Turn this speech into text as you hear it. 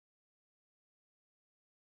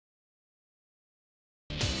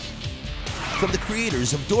From the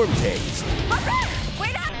creators of Dorm Daze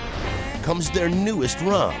Wait up! comes their newest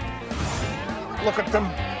romp. Look at them.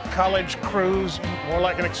 College cruise, more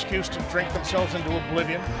like an excuse to drink themselves into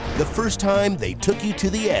oblivion. The first time they took you to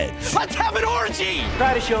the edge. Let's have an orgy!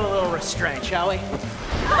 Try to show a little restraint, shall we?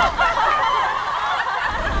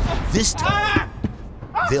 This time,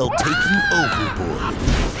 they'll take you overboard.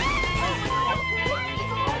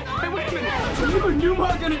 Hey, wait a minute! You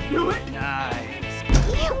are gonna do it? Nice.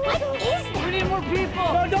 Ew, what is that? We need more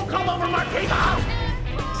people! No, don't come over, more people!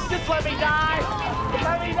 Just let me die!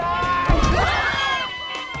 Let me die!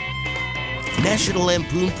 National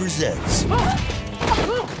Lampoon presents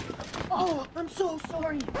Oh, I'm so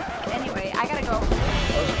sorry. Anyway, I gotta go.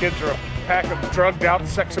 Those kids are a pack of drugged-out,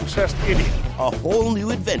 sex-obsessed idiots. a whole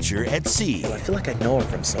new adventure at sea. I feel like I know her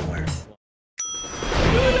from somewhere.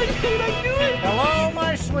 Hello,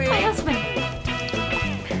 my sweet. My husband.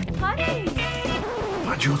 Honey.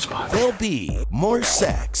 My jewel spot. There'll be more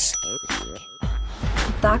sex,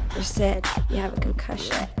 The doctor said you have a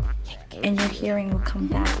concussion and your hearing will come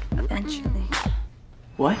back eventually.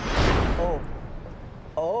 What?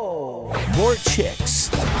 more chicks,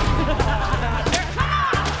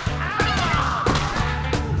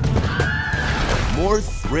 more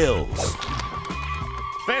thrills,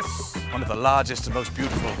 This, one of the largest and most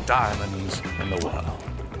beautiful diamonds in the world.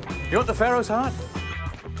 You want the Pharaoh's heart?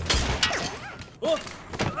 Oh,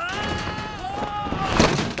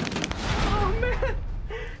 man!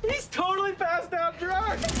 He's totally passed out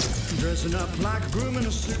drunk! Dressing up like a groom in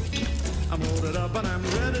a suit. I'm loaded up and I'm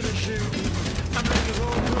ready to shoot. I'm ready to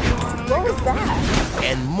roll. What was that?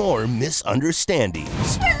 and more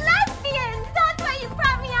misunderstandings. We're lesbians! That's why you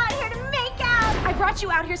brought me out here to make out! I brought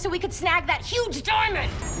you out here so we could snag that huge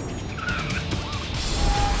diamond!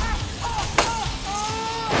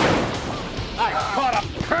 I caught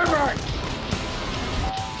a pervert!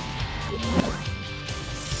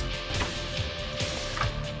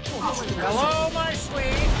 Hello, my sweet.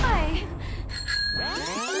 Hi.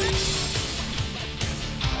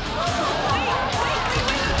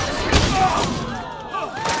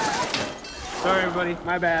 Sorry, everybody.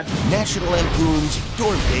 My bad. National Lampoon's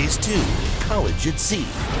Dorm Daze 2, College at Sea.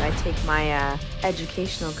 I take my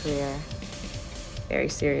educational career very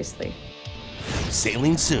seriously.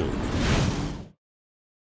 Sailing soon.